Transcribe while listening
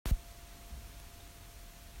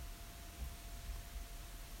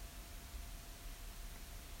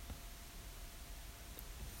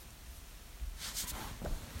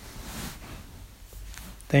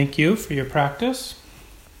Thank you for your practice.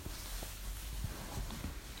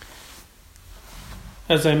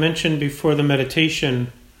 As I mentioned before the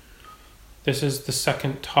meditation, this is the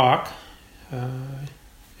second talk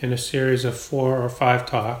in a series of 4 or 5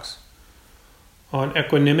 talks on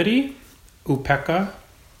equanimity, upekkha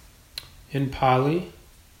in Pali.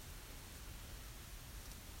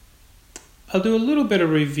 I'll do a little bit of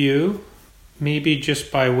review, maybe just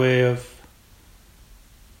by way of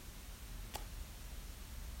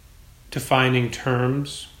defining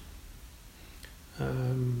terms,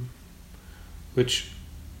 which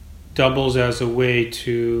doubles as a way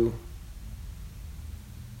to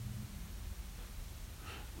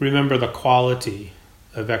remember the quality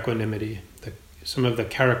of equanimity, some of the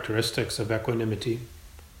characteristics of equanimity.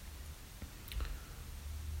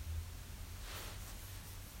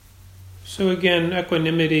 So again,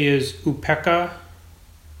 equanimity is upekkha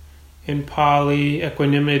in Pali.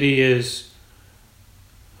 Equanimity is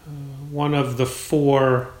one of the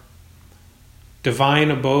 4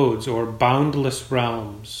 divine abodes or boundless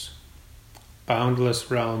realms.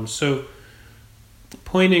 Boundless realms. So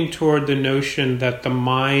pointing toward the notion that the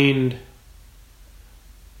mind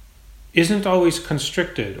isn't always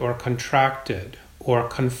constricted or contracted or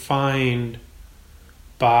confined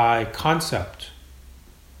by concepts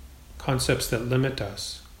that limit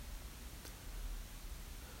us.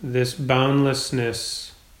 This boundlessness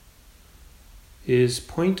is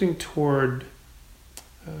pointing toward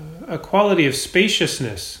a quality of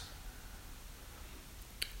spaciousness.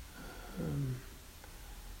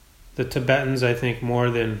 The Tibetans, I think, more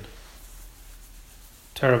than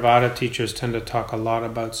Theravada teachers, tend to talk a lot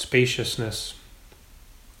about spaciousness.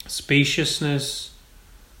 Spaciousness,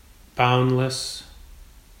 boundless,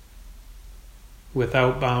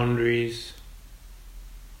 without boundaries,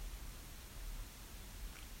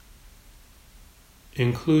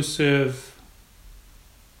 inclusive,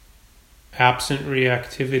 absent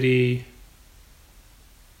reactivity,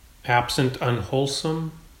 absent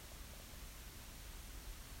unwholesome.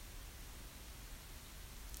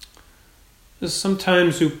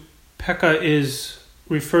 Sometimes upekkha is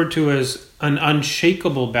referred to as an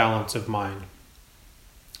unshakable balance of mind.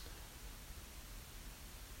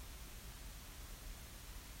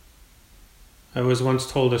 I was once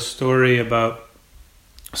told a story about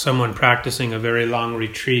someone practicing a very long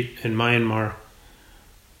retreat in Myanmar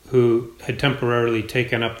who had temporarily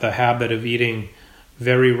taken up the habit of eating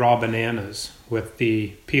very raw bananas with the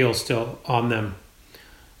peel still on them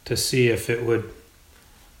to see if it would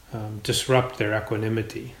disrupt their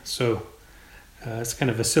equanimity. So it's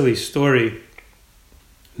kind of a silly story,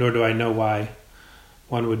 nor do I know why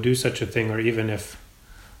one would do such a thing, or even if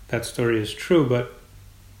that story is true, but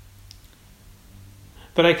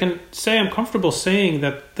I can say I'm comfortable saying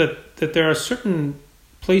that there are certain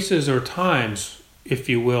places or times, if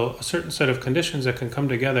you will, a certain set of conditions that can come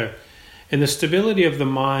together, and the stability of the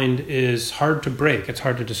mind is hard to break, it's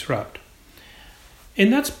hard to disrupt.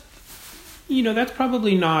 And that's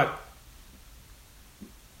probably not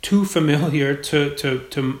too familiar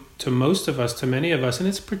to most of us, to many of us, and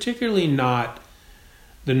it's particularly not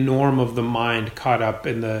the norm of the mind caught up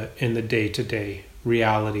in the day-to-day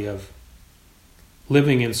reality of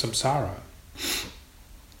living in samsara.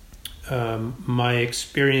 My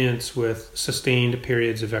experience with sustained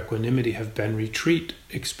periods of equanimity have been retreat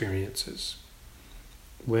experiences,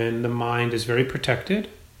 when the mind is very protected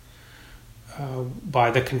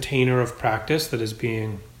by the container of practice that is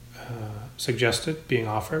being suggested, being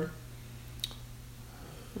offered,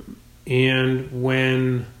 and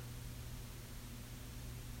when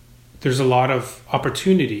there's a lot of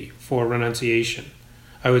opportunity for renunciation.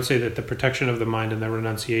 I would say that the protection of the mind and the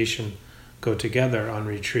renunciation go together on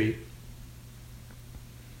retreat.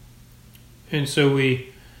 And so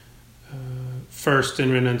we, first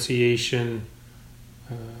in renunciation,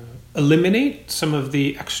 eliminate some of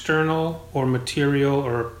the external or material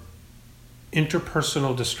or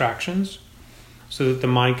interpersonal distractions so that the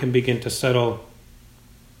mind can begin to settle.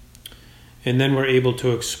 And then we're able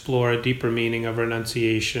to explore a deeper meaning of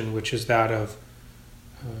renunciation, which is that of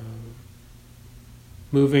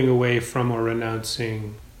moving away from or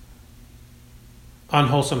renouncing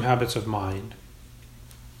unwholesome habits of mind,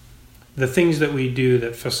 the things that we do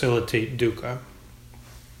that facilitate dukkha.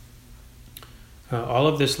 All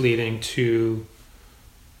of this leading to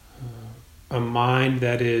a mind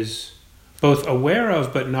that is both aware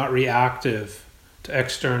of but not reactive to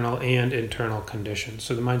external and internal conditions.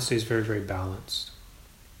 So the mind stays very, very balanced.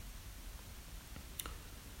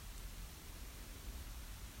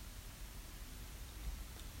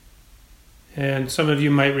 And some of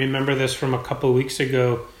you might remember this from a couple of weeks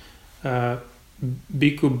ago.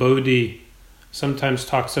 Bhikkhu Bodhi sometimes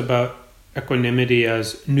talks about equanimity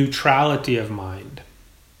as neutrality of mind.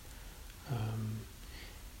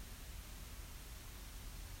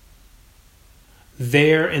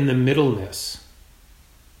 There in the middleness,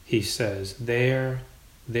 he says, there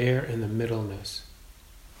in the middleness.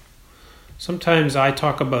 Sometimes I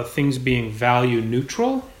talk about things being value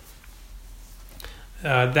neutral.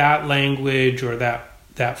 That language or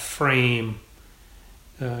that frame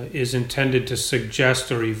is intended to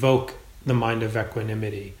suggest or evoke the mind of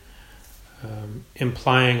equanimity,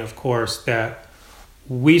 implying, of course, that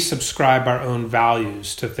we subscribe our own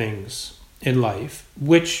values to things in life,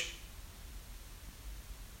 which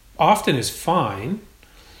often is fine,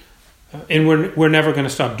 and we're never going to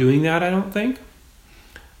stop doing that, I don't think.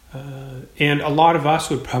 And a lot of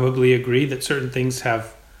us would probably agree that certain things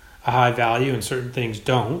have a high value and certain things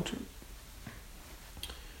don't.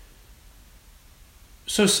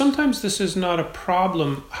 So sometimes this is not a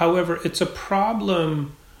problem. However, it's a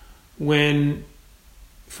problem when,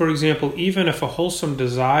 for example, even if a wholesome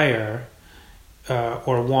desire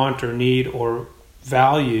or want or need or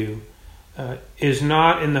value is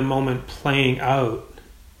not in the moment playing out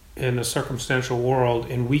in a circumstantial world,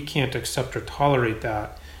 and we can't accept or tolerate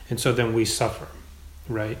that, and so then we suffer,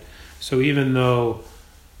 right? So even though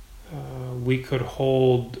we could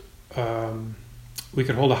hold a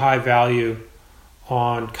high value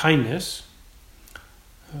on kindness,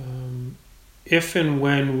 if and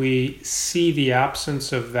when we see the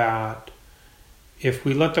absence of that, if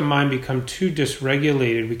we let the mind become too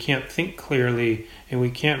dysregulated, we can't think clearly and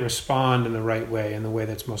we can't respond in the right way, in the way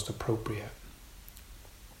that's most appropriate.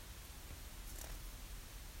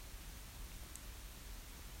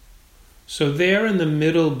 So there in the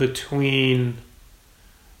middle between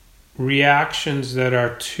reactions that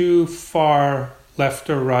are too far left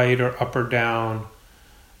or right or up or down,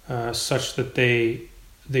 such that they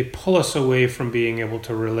pull us away from being able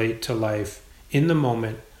to relate to life in the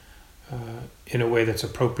moment in a way that's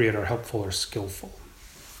appropriate or helpful or skillful.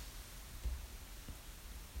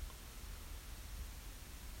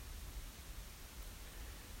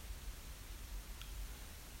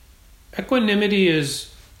 Equanimity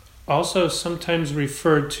is also sometimes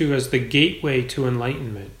referred to as the gateway to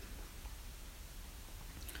enlightenment.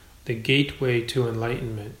 The gateway to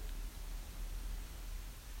enlightenment.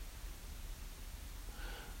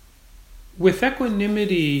 With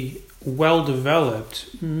equanimity well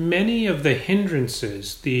developed, many of the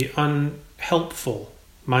hindrances, the unhelpful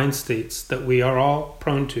mind states that we are all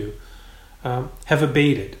prone to, have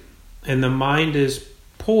abated, and the mind is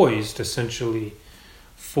poised essentially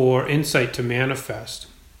for insight to manifest.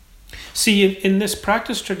 See, in this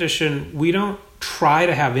practice tradition, we don't try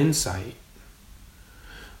to have insight.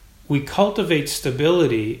 We cultivate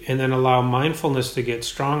stability and then allow mindfulness to get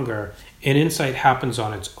stronger, and insight happens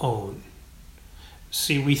on its own.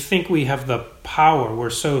 See, we think we have the power. We're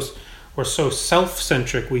so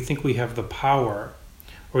self-centric, we think we have the power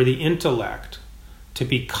or the intellect to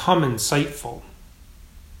become insightful.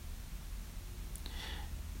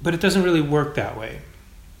 But it doesn't really work that way.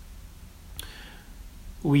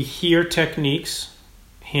 We hear techniques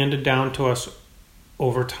handed down to us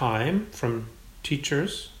over time from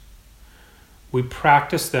teachers. We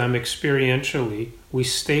practice them experientially. We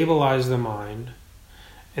stabilize the mind.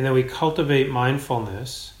 And then we cultivate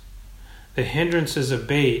mindfulness. The hindrances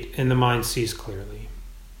abate and the mind sees clearly.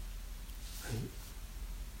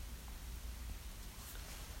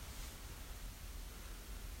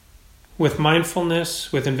 With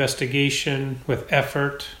mindfulness, with investigation, with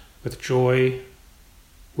effort, with joy,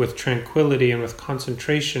 with tranquility, and with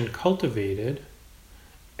concentration cultivated,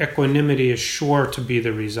 equanimity is sure to be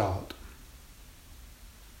the result.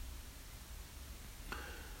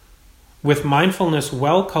 With mindfulness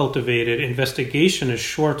well cultivated, investigation is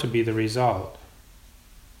sure to be the result.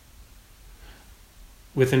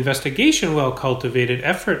 With investigation well cultivated,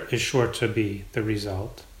 effort is sure to be the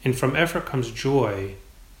result. And from effort comes joy.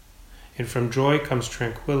 And from joy comes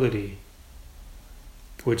tranquility,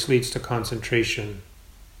 which leads to concentration,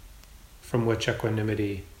 from which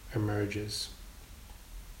equanimity emerges.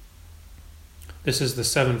 This is the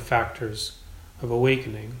 7 factors of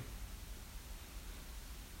awakening.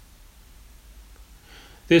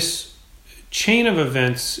 This chain of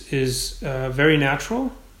events is very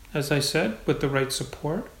natural, as I said, with the right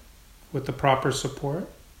support, with the proper support.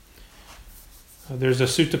 There's a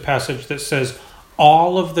sutta passage that says,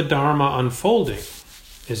 all of the Dharma unfolding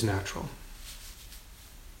is natural,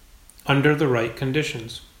 under the right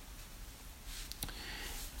conditions.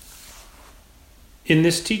 In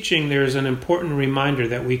this teaching, there is an important reminder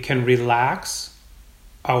that we can relax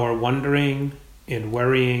our wondering and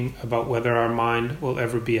worrying about whether our mind will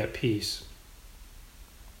ever be at peace.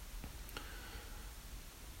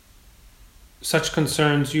 Such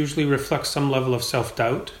concerns usually reflect some level of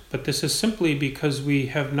self-doubt, but this is simply because we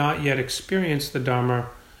have not yet experienced the Dharma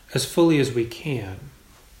as fully as we can.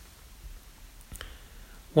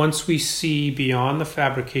 Once we see beyond the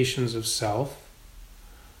fabrications of self,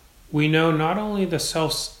 we know not only the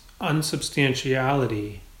self's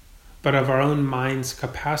unsubstantiality, but of our own mind's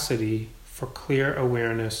capacity for clear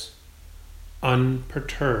awareness,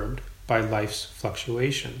 unperturbed by life's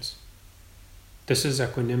fluctuations. This is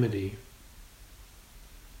equanimity.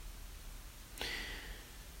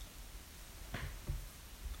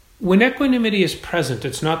 When equanimity is present,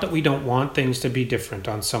 it's not that we don't want things to be different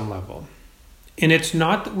on some level. And it's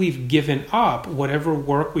not that we've given up whatever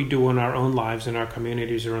work we do in our own lives, in our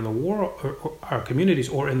communities, or in the world, or our communities,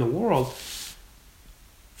 or in the world,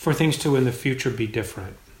 for things to in the future be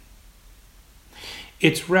different.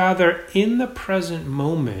 It's rather in the present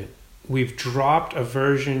moment we've dropped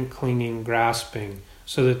aversion, clinging, grasping,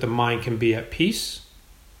 so that the mind can be at peace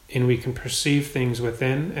and we can perceive things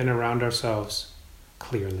within and around ourselves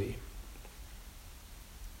clearly.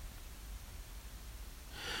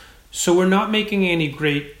 So we're not making any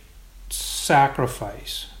great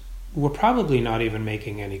sacrifice. We're probably not even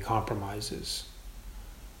making any compromises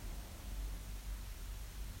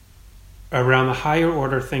around the higher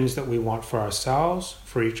order things that we want for ourselves,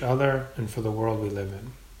 for each other, and for the world we live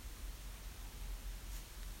in.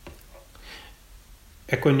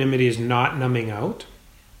 Equanimity is not numbing out.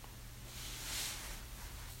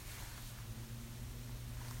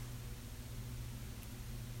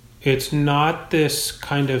 It's not this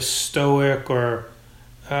kind of stoic or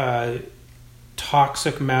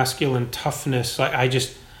toxic masculine toughness.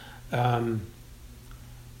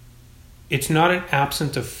 It's not an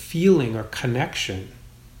absence of feeling or connection.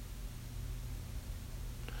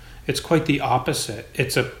 It's quite the opposite.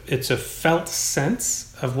 It's a felt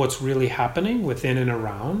sense of what's really happening within and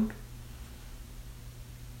around,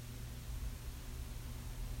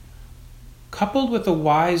 coupled with a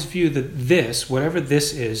wise view that this, whatever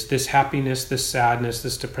this is, this happiness, this sadness,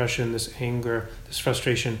 this depression, this anger, this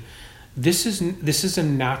frustration, this is a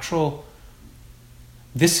natural,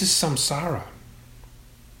 this is samsara.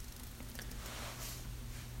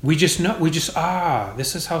 This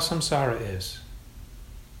is how samsara is.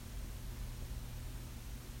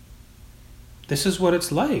 This is what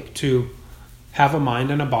it's like to have a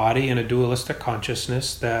mind and a body and a dualistic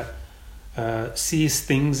consciousness that sees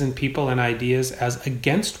things and people and ideas as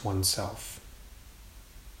against oneself.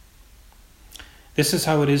 This is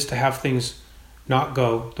how it is to have things not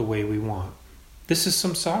go the way we want. This is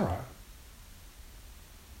samsara.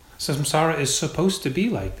 Samsara is supposed to be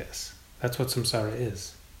like this. That's what samsara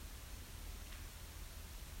is.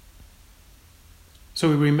 So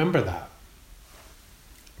we remember that.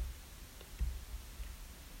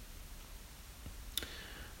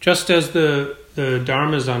 Just as the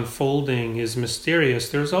Dharma's unfolding is mysterious,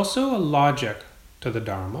 there's also a logic to the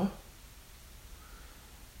Dharma.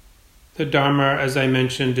 The Dharma, as I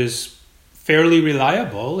mentioned, is fairly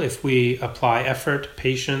reliable if we apply effort,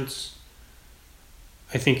 patience.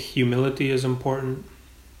 I think humility is important.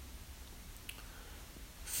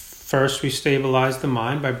 First, we stabilize the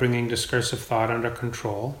mind by bringing discursive thought under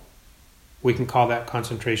control. We can call that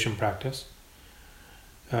concentration practice.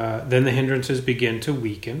 Then the hindrances begin to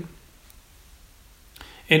weaken.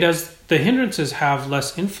 And as the hindrances have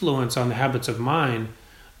less influence on the habits of mind,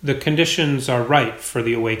 the conditions are right for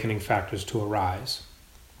the awakening factors to arise.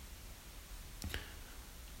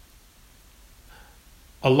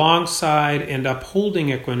 Alongside and upholding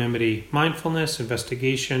equanimity, mindfulness,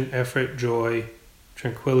 investigation, effort, joy,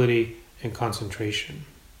 tranquility, and concentration.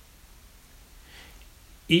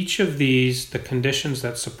 Each of these, the conditions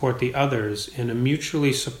that support the others in a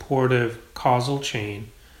mutually supportive causal chain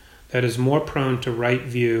that is more prone to right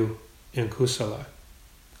view and kusala,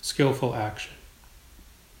 skillful action.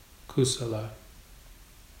 Kusala.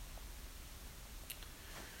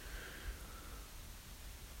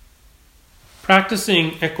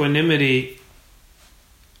 Practicing equanimity,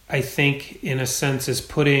 I think, in a sense, is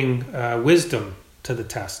putting wisdom to the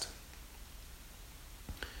test.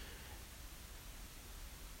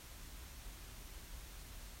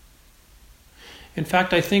 In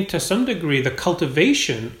fact, I think to some degree the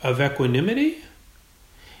cultivation of equanimity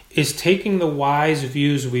is taking the wise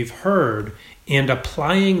views we've heard and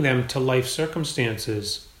applying them to life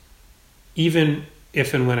circumstances, even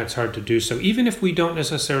if and when it's hard to do so, even if we don't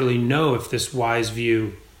necessarily know if this wise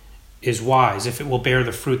view is wise, if it will bear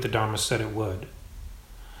the fruit the Dharma said it would.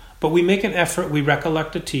 But we make an effort, we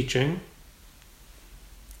recollect a teaching,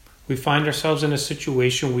 we find ourselves in a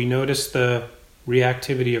situation, we notice the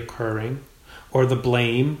reactivity occurring, or the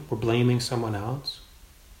blame, we're blaming someone else.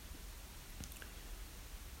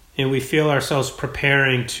 and we feel ourselves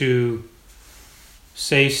preparing to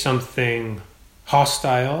say something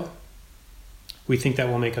hostile, we think that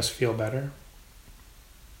will make us feel better.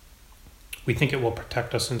 We think it will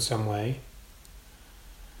protect us in some way.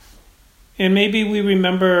 And maybe we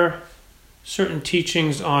remember certain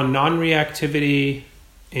teachings on non-reactivity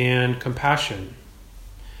and compassion.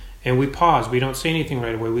 And we pause. We don't say anything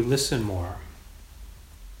right away. We listen more.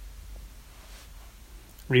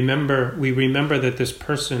 We remember that this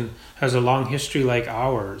person has a long history like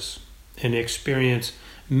ours and experience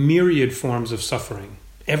myriad forms of suffering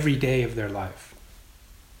every day of their life.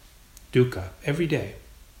 Dukkha, every day.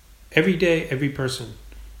 Every day, every person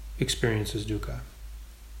experiences dukkha.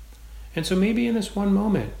 And so maybe in this one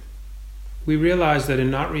moment, we realize that in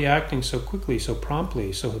not reacting so quickly, so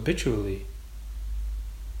promptly, so habitually,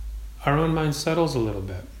 our own mind settles a little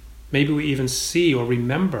bit. Maybe we even see or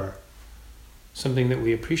remember something that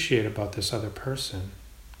we appreciate about this other person.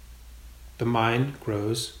 The mind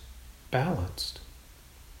grows balanced,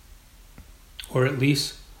 or at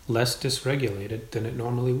least less dysregulated than it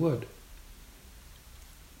normally would.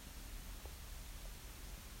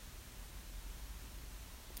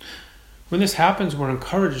 When this happens, we're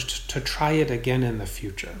encouraged to try it again in the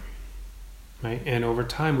future, right? And over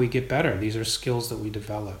time, we get better. These are skills that we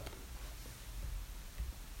develop.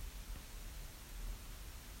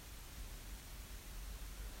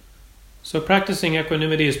 So practicing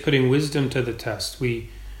equanimity is putting wisdom to the test.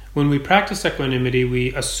 When we practice equanimity,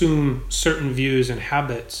 we assume certain views and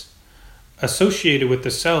habits associated with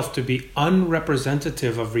the self to be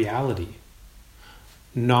unrepresentative of reality,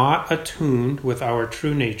 not attuned with our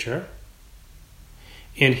true nature,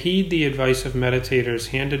 and heed the advice of meditators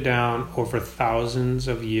handed down over thousands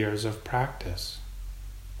of years of practice.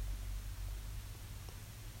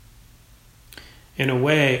 In a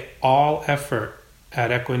way, all effort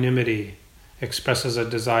at equanimity expresses a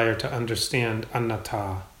desire to understand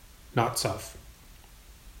anatta, not self.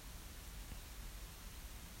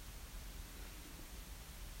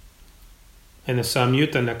 In the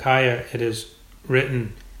Samyutta Nikaya, it is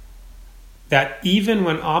written that even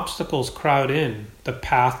when obstacles crowd in, the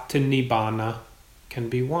path to Nibbana can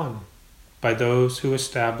be won by those who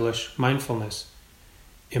establish mindfulness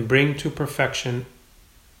and bring to perfection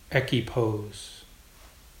equipoise.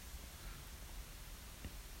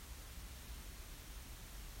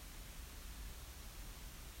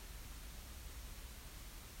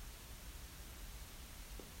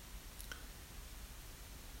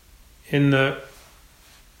 In the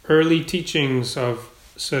early teachings of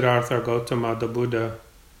Siddhartha Gautama, the Buddha,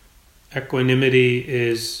 equanimity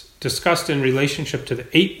is discussed in relationship to the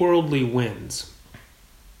 8 worldly winds.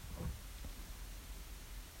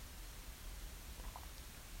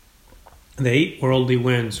 The 8 worldly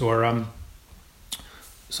winds, or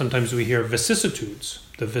sometimes we hear vicissitudes.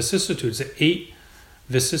 The 8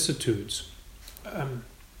 vicissitudes.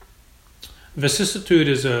 Vicissitude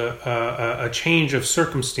is a change of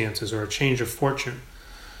circumstances or a change of fortune,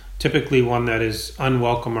 typically one that is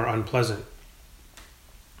unwelcome or unpleasant.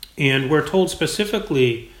 And we're told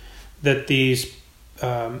specifically that this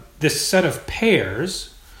set of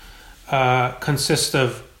pairs consist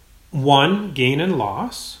of 1, gain and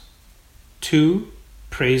loss, 2,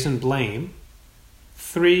 praise and blame,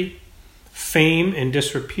 3, fame and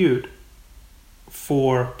disrepute,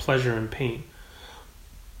 4, pleasure and pain.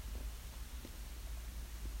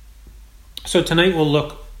 So tonight we'll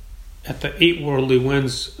look at the 8 worldly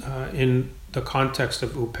winds in the context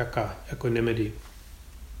of upekkha, equanimity.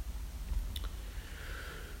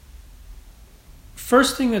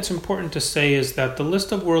 First thing that's important to say is that the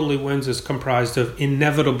list of worldly winds is comprised of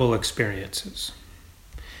inevitable experiences.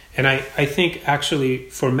 And I think actually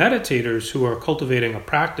for meditators who are cultivating a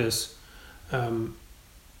practice,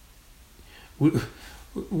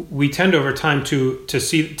 we tend over time to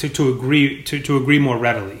agree more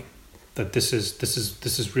readily that this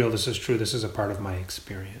is real, this is true, this is a part of my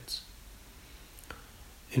experience.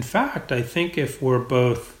 In fact, I think if we're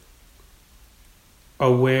both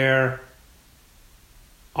aware,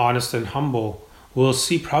 honest, and humble, we'll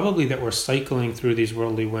see probably that we're cycling through these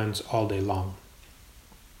worldly winds all day long.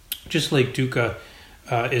 Just like dukkha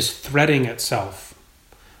is threading itself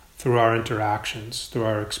through our interactions, through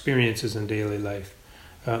our experiences in daily life.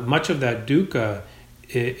 Much of that dukkha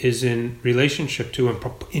is in relationship to,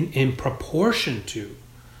 in proportion to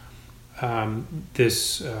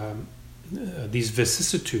these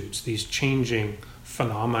vicissitudes, these changing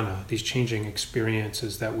phenomena, these changing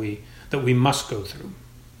experiences that we must go through.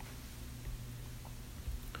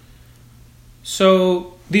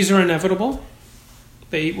 So these are inevitable.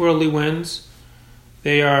 The 8 worldly winds,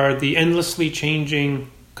 they are the endlessly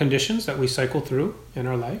changing conditions that we cycle through in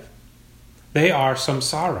our life, they are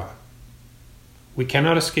samsara. We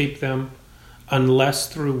cannot escape them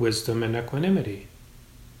unless through wisdom and equanimity.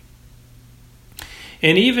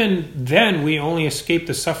 And even then, we only escape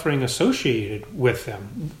the suffering associated with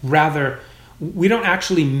them. Rather, we don't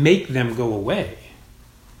actually make them go away.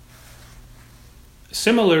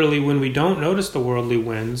 Similarly, when we don't notice the worldly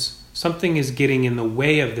winds, something is getting in the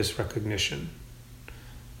way of this recognition.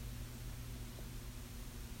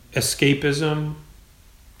 Escapism,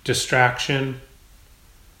 distraction,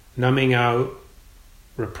 numbing out,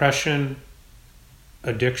 repression,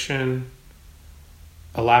 addiction,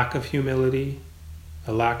 a lack of humility,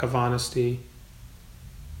 a lack of honesty,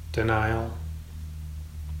 denial.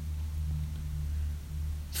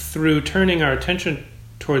 Through turning our attention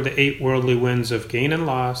toward the 8 worldly winds of gain and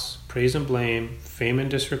loss, praise and blame, fame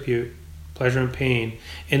and disrepute, pleasure and pain,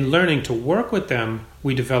 in learning to work with them,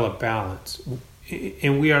 we develop balance.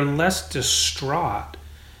 And we are less distraught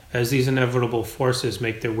as these inevitable forces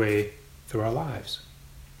make their way through our lives.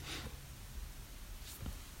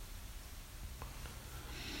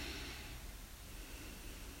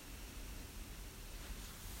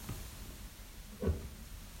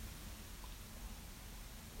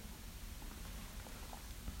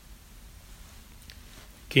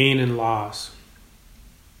 Gain and loss.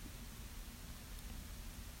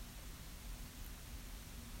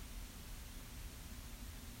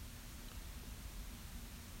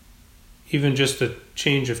 Even just a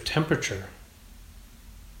change of temperature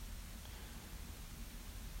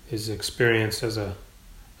is experienced as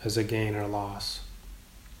a gain or loss.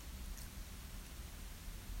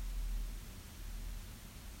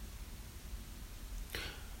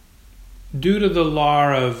 Due to the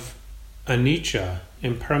law of anicca,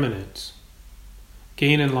 impermanence,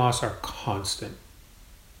 gain and loss are constant.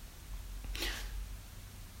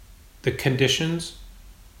 The conditions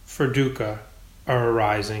for dukkha are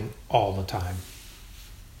arising all the time.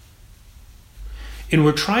 And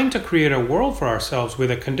we're trying to create a world for ourselves where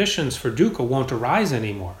the conditions for dukkha won't arise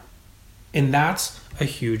anymore. And that's a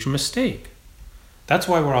huge mistake. That's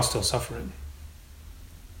why we're all still suffering.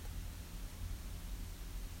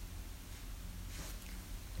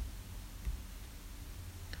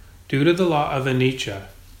 Due to the law of anicca,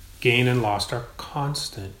 gain and loss are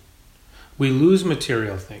constant. We lose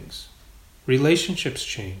material things. Relationships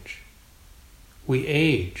change. We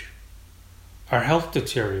age. Our health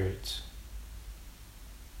deteriorates.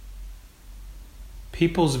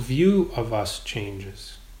 People's view of us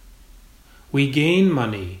changes. We gain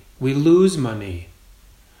money. We lose money.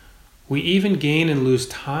 We even gain and lose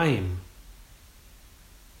time.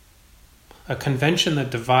 A convention that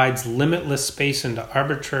divides limitless space into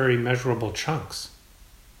arbitrary measurable chunks.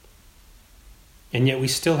 And yet we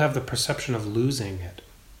still have the perception of losing it.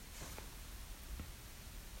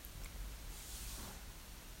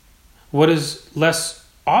 What is less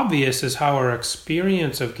obvious is how our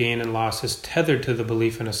experience of gain and loss is tethered to the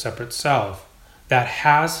belief in a separate self that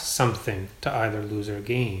has something to either lose or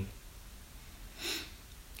gain.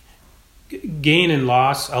 Gain and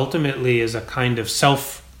loss ultimately is a kind of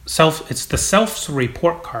it's the self's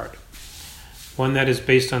report card, one that is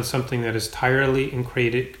based on something that is entirely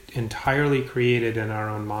created in our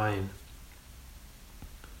own mind.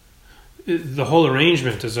 The whole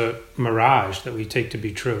arrangement is a mirage that we take to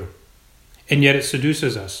be true. And yet it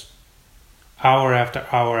seduces us hour after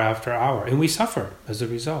hour after hour, and we suffer as a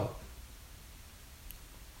result.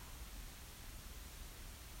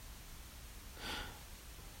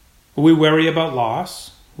 We worry about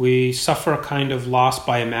loss. We suffer a kind of loss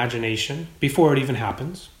by imagination before it even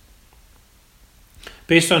happens.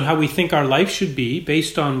 Based on how we think our life should be,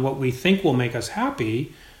 based on what we think will make us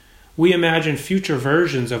happy, we imagine future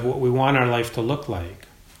versions of what we want our life to look like.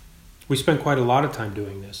 We spend quite a lot of time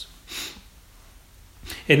doing this.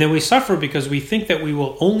 And then we suffer because we think that we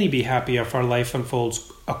will only be happy if our life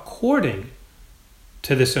unfolds according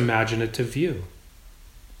to this imaginative view.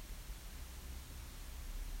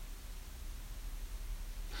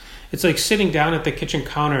 It's like sitting down at the kitchen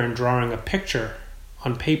counter and drawing a picture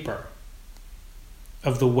on paper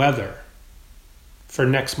of the weather for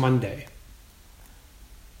next Monday.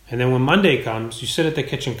 And then when Monday comes, you sit at the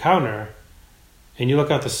kitchen counter and you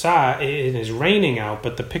look out the side, it is raining out,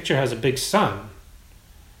 but the picture has a big sun.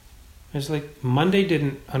 It's like Monday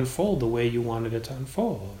didn't unfold the way you wanted it to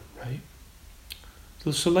unfold, right?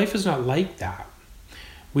 So life is not like that.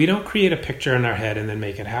 We don't create a picture in our head and then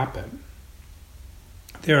make it happen.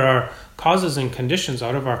 There are causes and conditions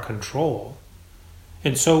out of our control.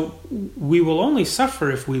 And so we will only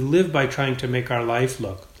suffer if we live by trying to make our life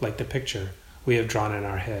look like the picture we have drawn in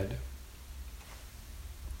our head.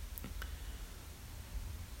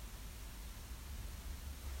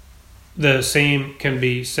 The same can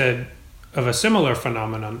be said of a similar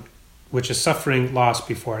phenomenon, which is suffering loss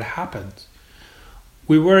before it happens.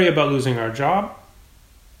 We worry about losing our job,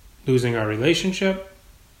 losing our relationship,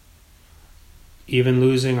 even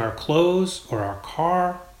losing our clothes or our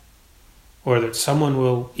car, or that someone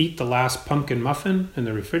will eat the last pumpkin muffin in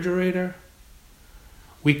the refrigerator.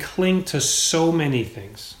 We cling to so many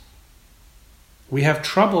things. We have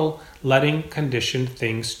trouble letting conditioned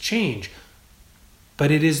things change,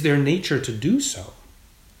 but it is their nature to do so.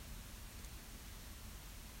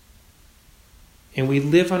 And we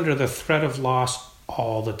live under the threat of loss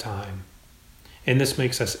all the time. And this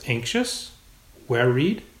makes us anxious,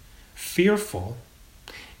 worried, fearful,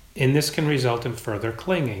 and this can result in further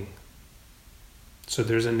clinging. So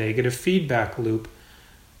there's a negative feedback loop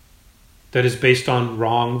that is based on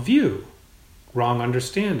wrong view, wrong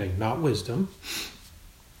understanding, not wisdom.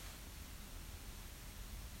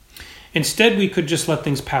 Instead, we could just let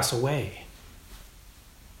things pass away.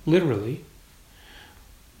 Literally.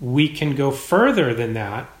 We can go further than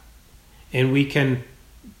that, and we can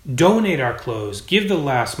donate our clothes, give the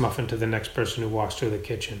last muffin to the next person who walks through the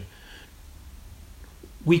kitchen.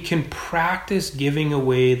 We can practice giving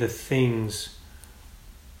away the things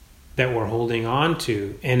that we're holding on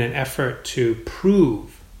to in an effort to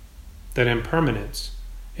prove that impermanence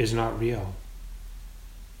is not real.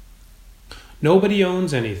 Nobody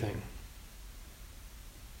owns anything.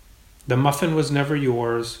 The muffin was never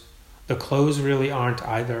yours. The clothes really aren't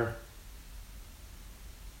either.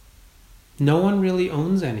 No one really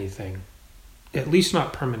owns anything, at least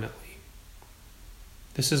not permanently.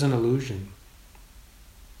 This is an illusion.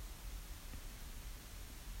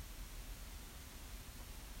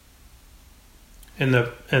 And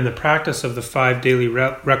the practice of the 5 daily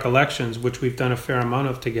recollections, which we've done a fair amount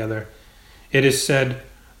of together, it is said,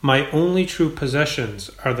 "My only true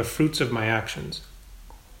possessions are the fruits of my actions."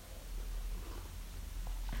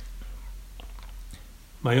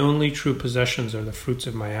 My only true possessions are the fruits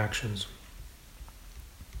of my actions.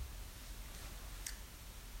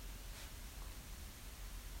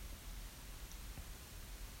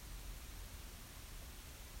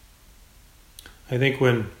 I think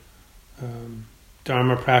when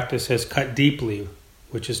Dharma practice has cut deeply,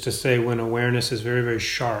 which is to say when awareness is very, very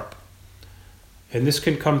sharp, and this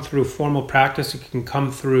can come through formal practice, it can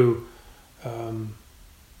come through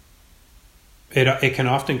It can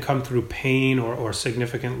often come through pain or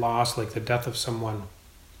significant loss, like the death of someone.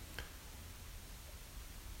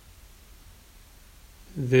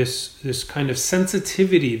 This kind of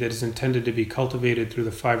sensitivity that is intended to be cultivated through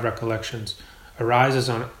the 5 recollections arises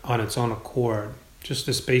on its own accord. Just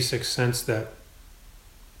this basic sense that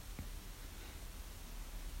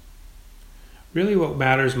really what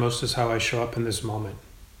matters most is how I show up in this moment.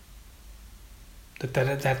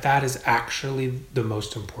 That is actually the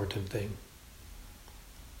most important thing.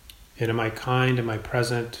 And am I kind? Am I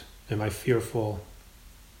present? Am I fearful?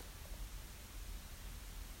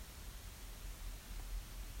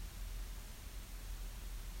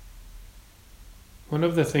 One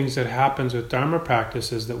of the things that happens with Dharma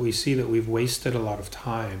practice is that we see that we've wasted a lot of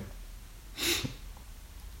time.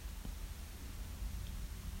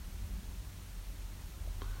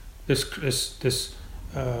 This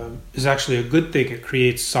is actually a good thing. It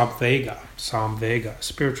creates samvega,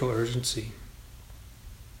 spiritual urgency.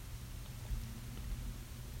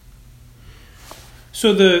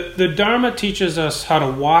 So the Dharma teaches us how to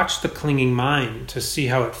watch the clinging mind to see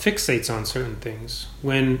how it fixates on certain things.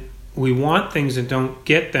 When we want things and don't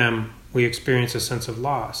get them, we experience a sense of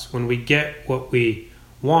loss. When we get what we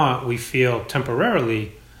want, we feel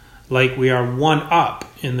temporarily like we are one up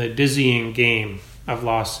in the dizzying game of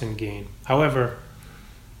loss and gain. However,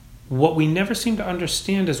 what we never seem to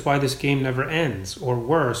understand is why this game never ends, or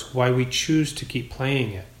worse, why we choose to keep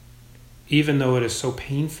playing it, even though it is so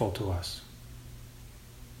painful to us.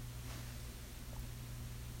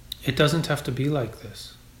 It doesn't have to be like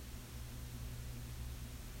this.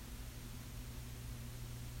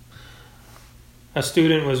 A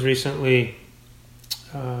student was recently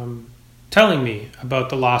telling me about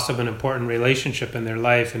the loss of an important relationship in their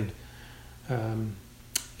life, and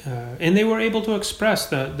they were able to express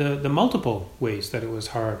the multiple ways that it was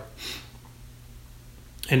hard.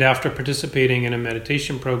 And after participating in a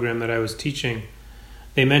meditation program that I was teaching,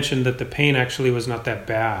 they mentioned that the pain actually was not that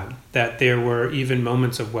bad, that there were even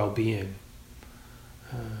moments of well-being,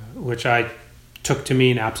 which I took to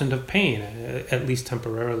mean absent of pain, at least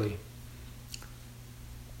temporarily.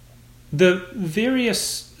 The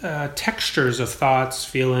various textures of thoughts,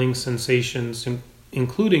 feelings, sensations,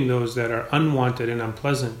 including those that are unwanted and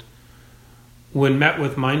unpleasant, when met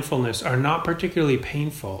with mindfulness, are not particularly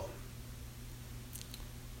painful.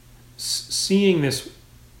 seeing this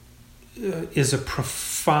is a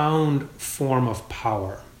profound form of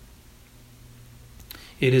power.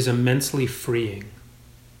 It is immensely freeing.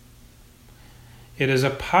 It is a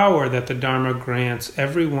power that the Dharma grants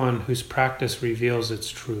everyone whose practice reveals its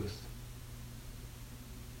truth.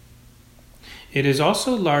 It is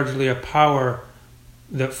also largely a power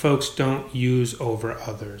that folks don't use over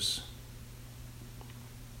others.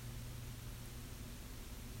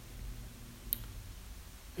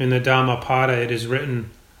 In the Dhammapada it is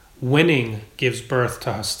written, winning gives birth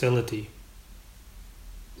to hostility.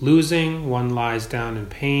 Losing, one lies down in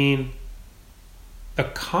pain. The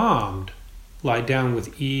calmed lie down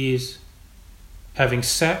with ease, having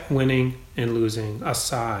set winning and losing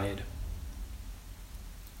aside.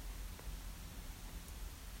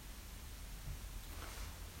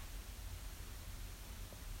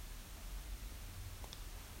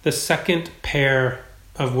 The second pair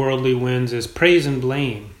of worldly winds is praise and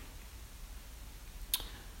blame.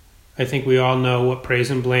 I think we all know what praise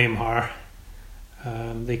and blame are.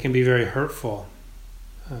 They can be very hurtful.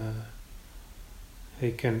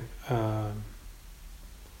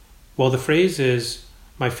 The phrase is,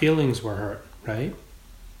 my feelings were hurt, right?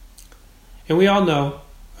 And we all know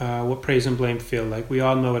what praise and blame feel like. We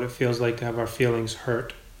all know what it feels like to have our feelings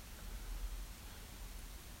hurt.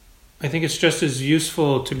 I think it's just as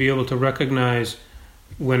useful to be able to recognize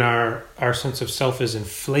when our sense of self is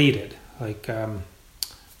inflated. Like,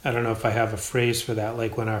 I don't know if I have a phrase for that,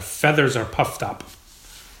 like when our feathers are puffed up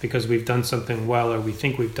because we've done something well or we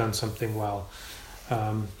think we've done something well.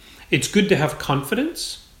 It's good to have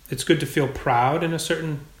confidence. It's good to feel proud in a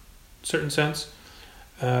certain sense.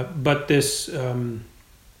 But this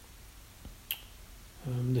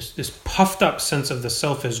puffed up sense of the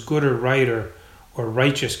self as good or right or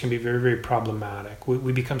righteous can be very, very problematic.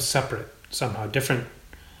 We become separate somehow, different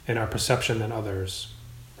in our perception than others,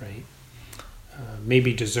 right?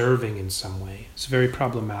 Maybe deserving in some way. It's very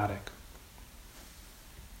problematic.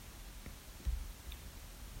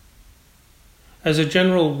 As a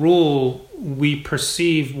general rule, we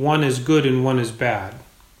perceive one as good and one as bad.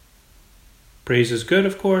 Praise is good,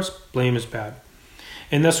 of course. Blame is bad.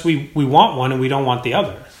 And thus we want one and we don't want the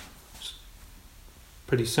other. It's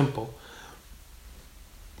pretty simple.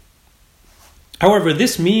 However,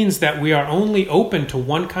 this means that we are only open to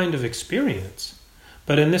one kind of experience.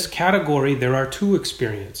 But in this category, there are two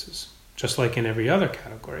experiences, just like in every other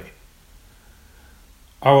category.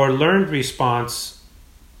 Our learned response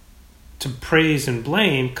to praise and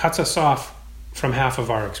blame cuts us off from half of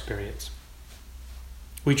our experience.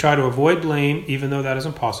 We try to avoid blame, even though that is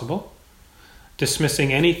impossible,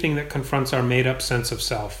 dismissing anything that confronts our made-up sense of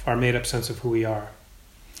self, our made-up sense of who we are.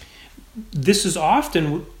 This is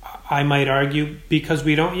often, I might argue, because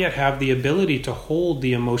we don't yet have the ability to hold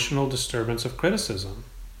the emotional disturbance of criticism.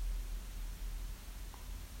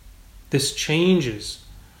 This changes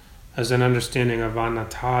as an understanding of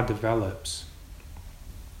anatta develops.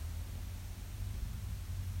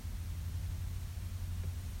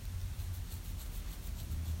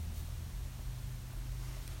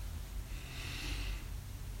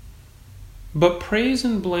 But praise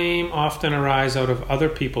and blame often arise out of other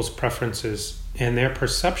people's preferences and their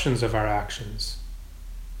perceptions of our actions,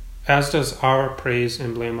 as does our praise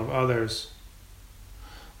and blame of others.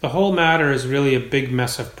 The whole matter is really a big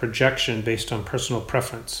mess of projection based on personal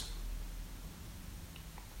preference.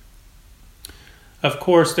 Of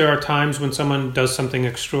course, there are times when someone does something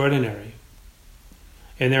extraordinary,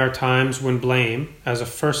 and there are times when blame, as a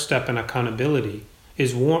first step in accountability,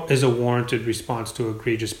 is a warranted response to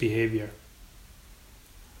egregious behavior.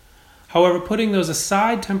 However, putting those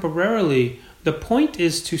aside temporarily, the point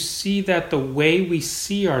is to see that the way we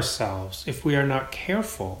see ourselves, if we are not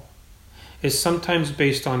careful, is sometimes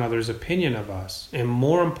based on others' opinion of us, and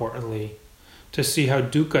more importantly, to see how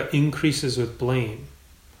dukkha increases with blame,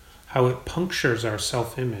 how it punctures our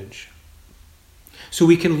self-image. So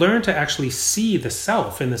we can learn to actually see the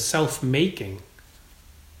self and the self-making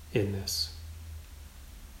in this.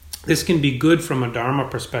 This can be good from a Dharma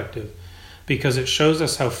perspective, because it shows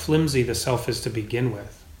us how flimsy the self is to begin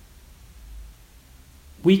with.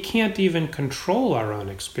 We can't even control our own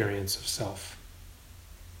experience of self.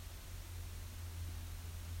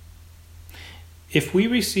 If we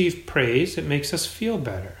receive praise, it makes us feel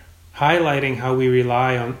better, highlighting how we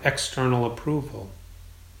rely on external approval.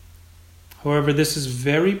 However, this is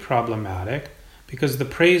very problematic because the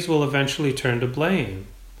praise will eventually turn to blame.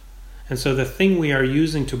 And so the thing we are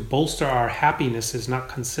using to bolster our happiness is not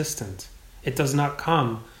consistent. It does not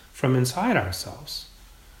come from inside ourselves.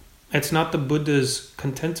 It's not the Buddha's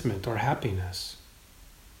contentment or happiness.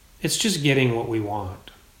 It's just getting what we want.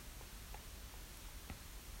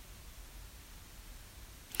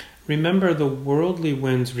 Remember, the worldly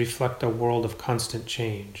winds reflect a world of constant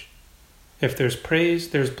change. If there's praise,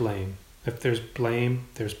 there's blame. If there's blame,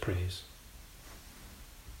 there's praise.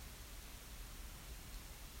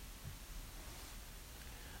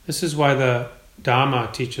 This is why the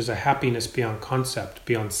Dhamma teaches a happiness beyond concept,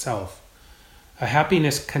 beyond self. A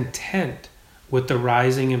happiness content with the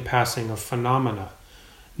rising and passing of phenomena,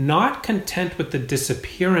 not content with the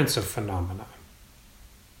disappearance of phenomena.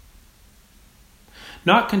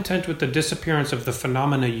 Not content with the disappearance of the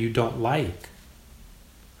phenomena you don't like.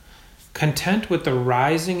 Content with the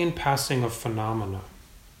rising and passing of phenomena.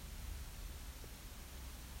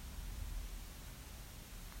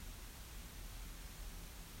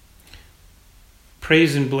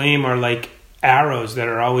 Praise and blame are like arrows that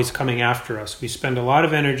are always coming after us. We spend a lot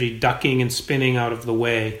of energy ducking and spinning out of the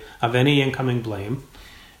way of any incoming blame.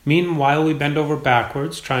 Meanwhile, we bend over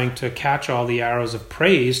backwards trying to catch all the arrows of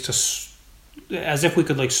praise as if we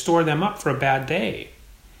could store them up for a bad day.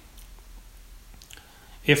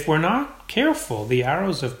 If we're not careful, the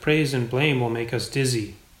arrows of praise and blame will make us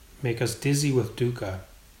dizzy with dukkha.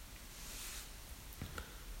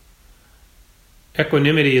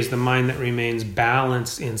 Equanimity is the mind that remains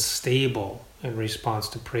balanced and stable in response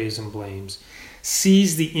to praise and blames,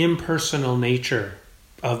 sees the impersonal nature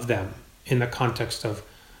of them in the context of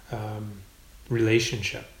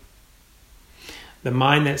relationship. The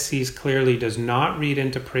mind that sees clearly does not read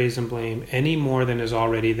into praise and blame any more than is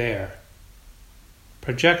already there.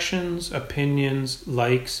 Projections, opinions,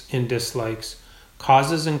 likes and dislikes,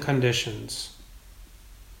 causes and conditions,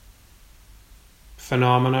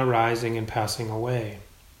 phenomena rising and passing away.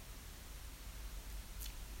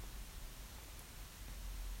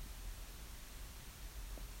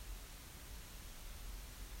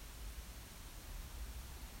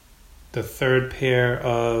 The third pair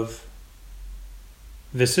of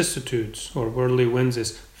vicissitudes or worldly winds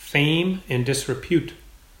is fame and disrepute.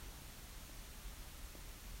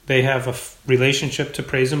 They have a relationship to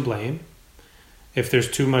praise and blame. If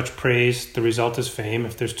there's too much praise, the result is fame.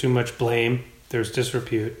 If there's too much blame, there's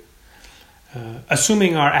disrepute.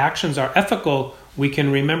 Assuming our actions are ethical, we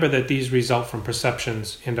can remember that these result from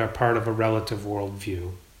perceptions and are part of a relative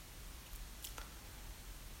worldview.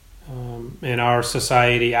 In our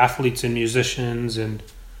society, athletes and musicians and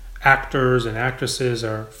actors and actresses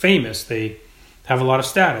are famous. They have a lot of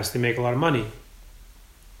status. They make a lot of money.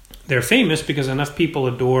 They're famous because enough people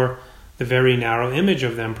adore the very narrow image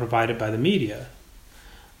of them provided by the media.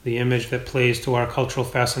 The image that plays to our cultural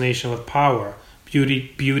fascination with power,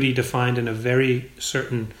 beauty defined in a very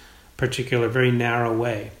certain, particular, very narrow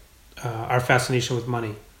way. Our fascination with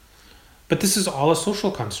money. But this is all a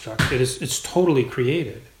social construct. It's totally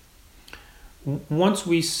created. Once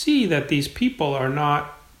we see that these people are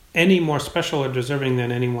not any more special or deserving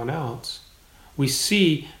than anyone else, we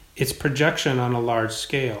see its projection on a large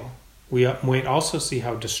scale. We might also see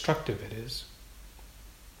how destructive it is.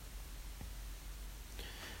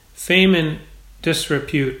 Fame and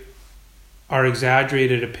disrepute are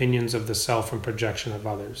exaggerated opinions of the self and projection of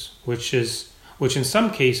others, which in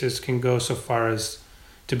some cases can go so far as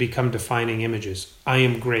to become defining images. I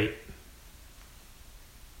am great.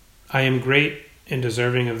 I am great and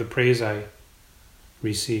deserving of the praise I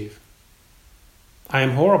receive. I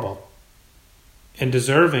am horrible and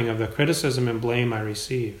deserving of the criticism and blame I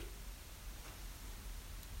receive.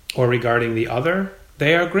 Or regarding the other,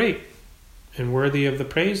 they are great and worthy of the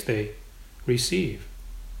praise they receive.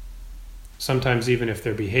 Sometimes even if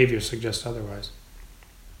their behavior suggests otherwise.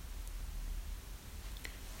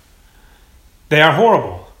 They are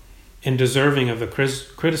horrible and deserving of the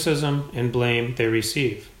criticism and blame they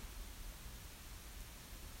receive.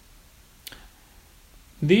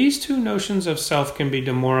 These two notions of self can be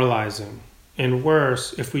demoralizing, and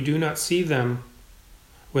worse if we do not see them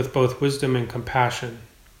with both wisdom and compassion.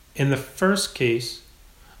 In the first case,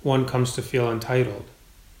 one comes to feel entitled.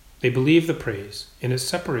 They believe the praise, and it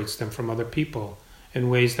separates them from other people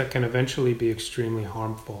in ways that can eventually be extremely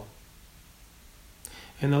harmful.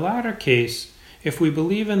 In the latter case, if we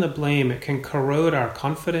believe in the blame, it can corrode our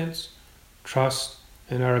confidence, trust,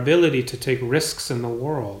 and our ability to take risks in the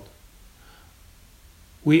world.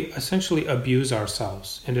 We essentially abuse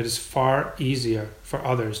ourselves, and it is far easier for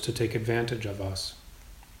others to take advantage of us.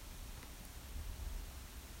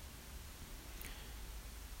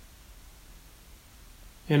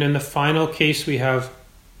 And in the final case, we have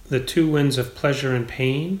the two winds of pleasure and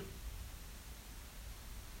pain.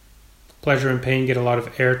 Pleasure and pain get a lot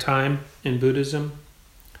of airtime in Buddhism,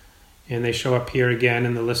 and they show up here again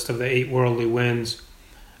in the list of the 8 worldly winds,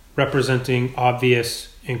 representing obvious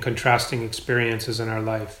and contrasting experiences in our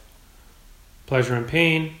life. Pleasure and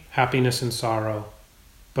pain, happiness and sorrow,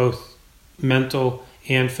 both mental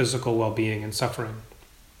and physical well-being and suffering.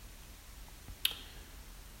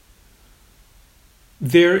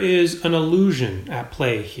 There is an illusion at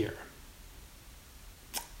play here.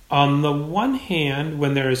 On the one hand,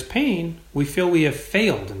 when there is pain, we feel we have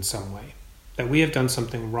failed in some way, that we have done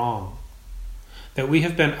something wrong, that we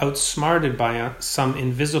have been outsmarted by some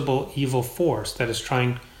invisible evil force that is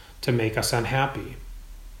trying to make us unhappy.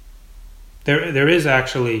 There is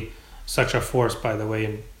actually such a force, by the way,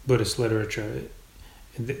 in Buddhist literature.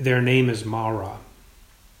 Their name is Mara.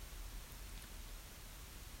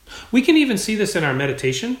 We can even see this in our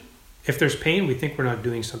meditation. If there's pain, we think we're not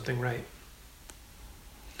doing something right.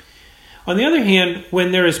 On the other hand,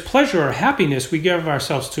 when there is pleasure or happiness, we give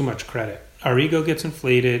ourselves too much credit. Our ego gets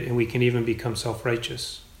inflated, and we can even become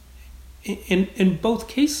self-righteous. In both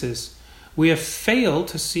cases, we have failed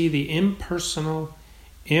to see the impersonal,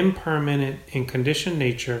 impermanent, and conditioned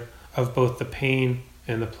nature of both the pain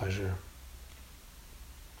and the pleasure.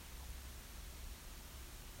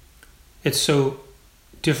 It's so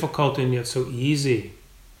difficult and yet so easy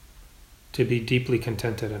to be deeply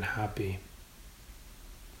contented and happy.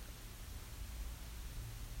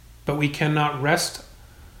 But we cannot rest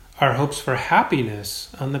our hopes for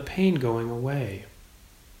happiness on the pain going away.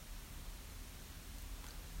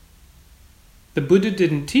 The Buddha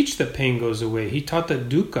didn't teach that pain goes away. He taught that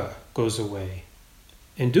dukkha goes away.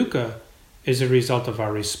 And dukkha is a result of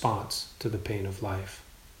our response to the pain of life.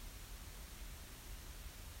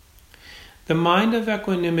 The mind of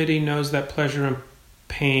equanimity knows that pleasure and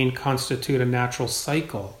pain constitute a natural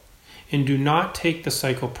cycle, and do not take the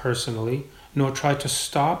cycle personally, nor try to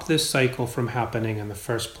stop this cycle from happening in the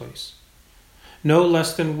first place. No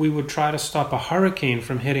less than we would try to stop a hurricane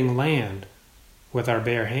from hitting land with our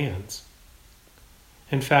bare hands.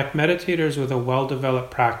 In fact, meditators with a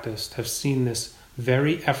well-developed practice have seen this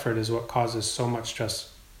very effort is what causes so much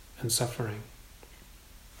stress and suffering.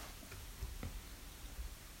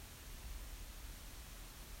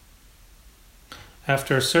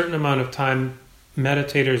 After a certain amount of time,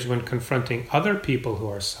 meditators, when confronting other people who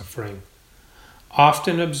are suffering,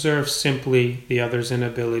 often observe simply the other's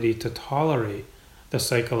inability to tolerate the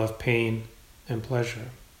cycle of pain and pleasure,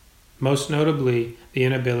 most notably the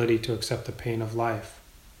inability to accept the pain of life.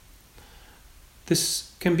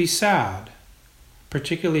 This can be sad,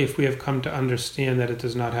 particularly if we have come to understand that it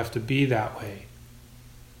does not have to be that way.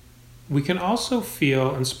 We can also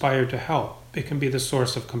feel inspired to help. It can be the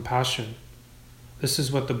source of compassion. This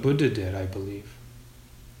is what the Buddha did, I believe.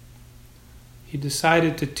 He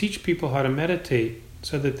decided to teach people how to meditate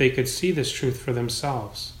so that they could see this truth for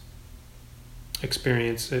themselves,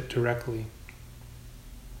 experience it directly.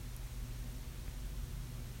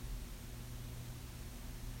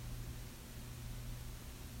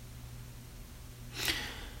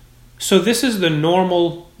 So this is the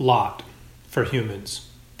normal lot for humans.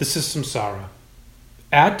 This is samsara.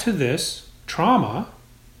 Add to this trauma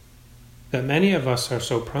that many of us are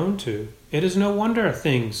so prone to. It is no wonder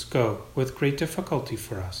things go with great difficulty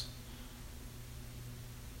for us.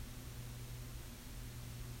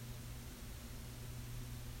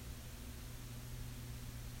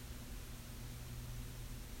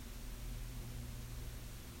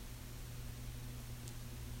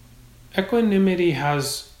 Equanimity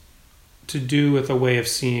has to do with a way of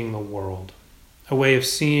seeing the world, a way of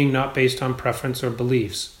seeing not based on preference or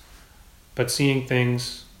beliefs, but seeing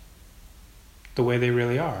things the way they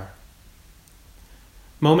really are.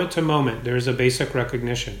 Moment to moment, there is a basic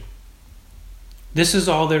recognition. This is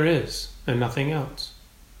all there is, and nothing else.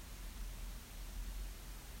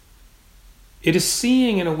 It is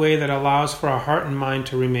seeing in a way that allows for our heart and mind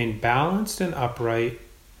to remain balanced and upright,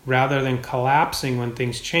 rather than collapsing when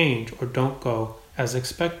things change or don't go as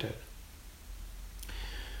expected.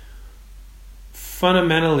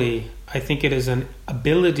 Fundamentally, I think it is an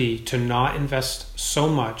ability to not invest so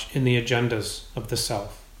much in the agendas of the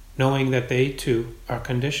self, knowing that they too are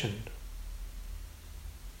conditioned.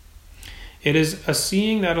 It is a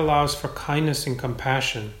seeing that allows for kindness and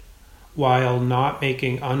compassion while not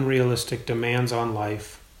making unrealistic demands on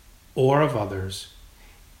life or of others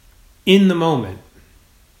in the moment.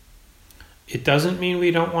 It doesn't mean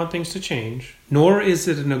we don't want things to change, nor is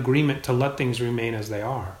it an agreement to let things remain as they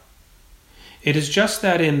are. It is just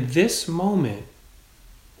that in this moment,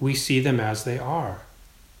 we see them as they are.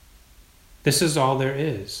 This is all there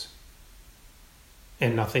is,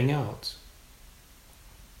 and nothing else.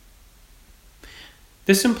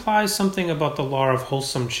 This implies something about the law of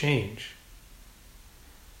wholesome change.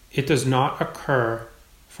 It does not occur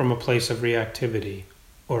from a place of reactivity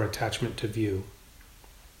or attachment to view.